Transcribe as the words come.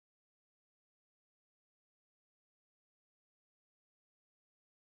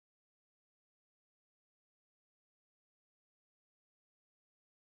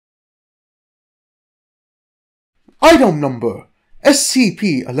Item Number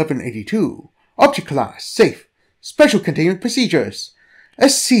SCP-1182 Object Class Safe Special Containment Procedures.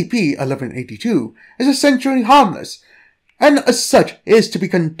 SCP-1182 is essentially harmless, and as such is to be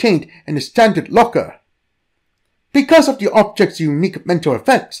contained in a standard locker. Because of the object's unique mental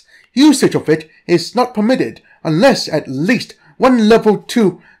effects, usage of it is not permitted unless at least one Level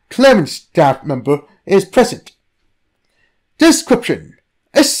 2 clearance staff member is present. Description: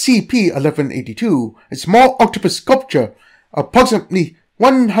 SCP-1182, a small octopus sculpture approximately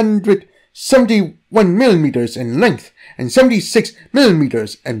 171 mm in length and 76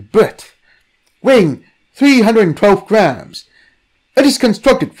 mm in breadth, weighing 312 grams. It is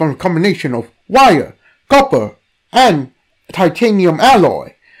constructed from a combination of wire, copper, and titanium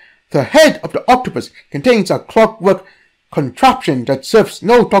alloy. The head of the octopus contains a clockwork contraption that serves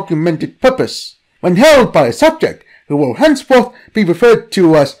no documented purpose. When held by a subject, who will henceforth be referred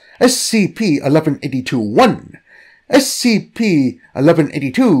to as SCP-1182-1.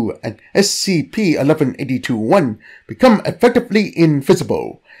 SCP-1182 and SCP-1182-1 become effectively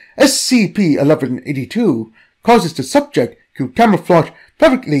invisible. SCP-1182 causes the subject to camouflage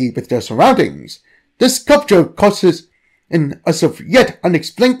perfectly with their surroundings. This sculpture causes an as of yet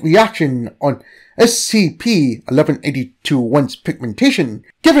unexplained reaction on SCP-1182-1's pigmentation,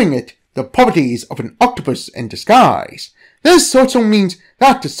 giving it the properties of an octopus in disguise. This also means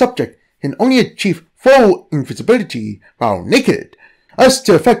that the subject can only achieve full invisibility while naked, as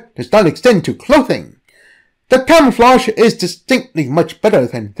the effect does not extend to clothing. The camouflage is distinctly much better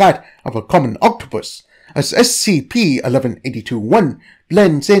than that of a common octopus, as SCP-1182-1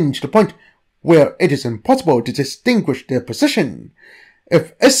 blends in to the point where it is impossible to distinguish their position.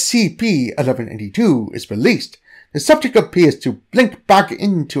 If SCP-1182 is released, the subject appears to blink back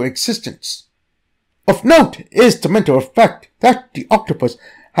into existence. Of note is the mental effect that the octopus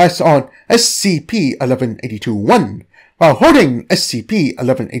has on SCP-1182-1. While holding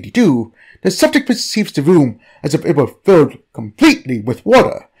SCP-1182, the subject perceives the room as if it were filled completely with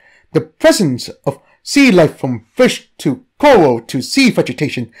water. The presence of sea life from fish to coral to sea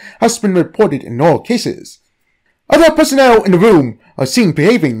vegetation has been reported in all cases. Other personnel in the room are seen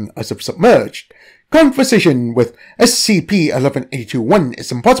behaving as if submerged. Conversation with SCP-1182-1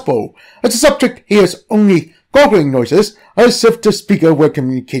 is impossible, as the subject hears only gargling noises as if the speaker were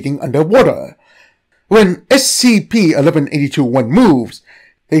communicating underwater. When SCP-1182-1 moves,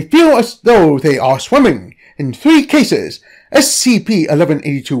 they feel as though they are swimming. In 3 cases,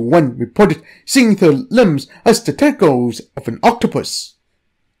 SCP-1182-1 reported seeing the limbs as the tentacles of an octopus.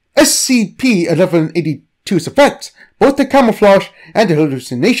 SCP-1182's effects, both the camouflage and the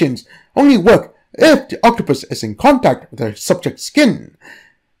hallucinations, only work if the octopus is in contact with the subject's skin.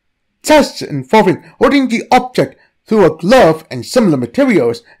 Tests involving holding the object through a glove and similar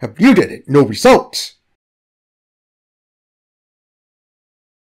materials have yielded no results.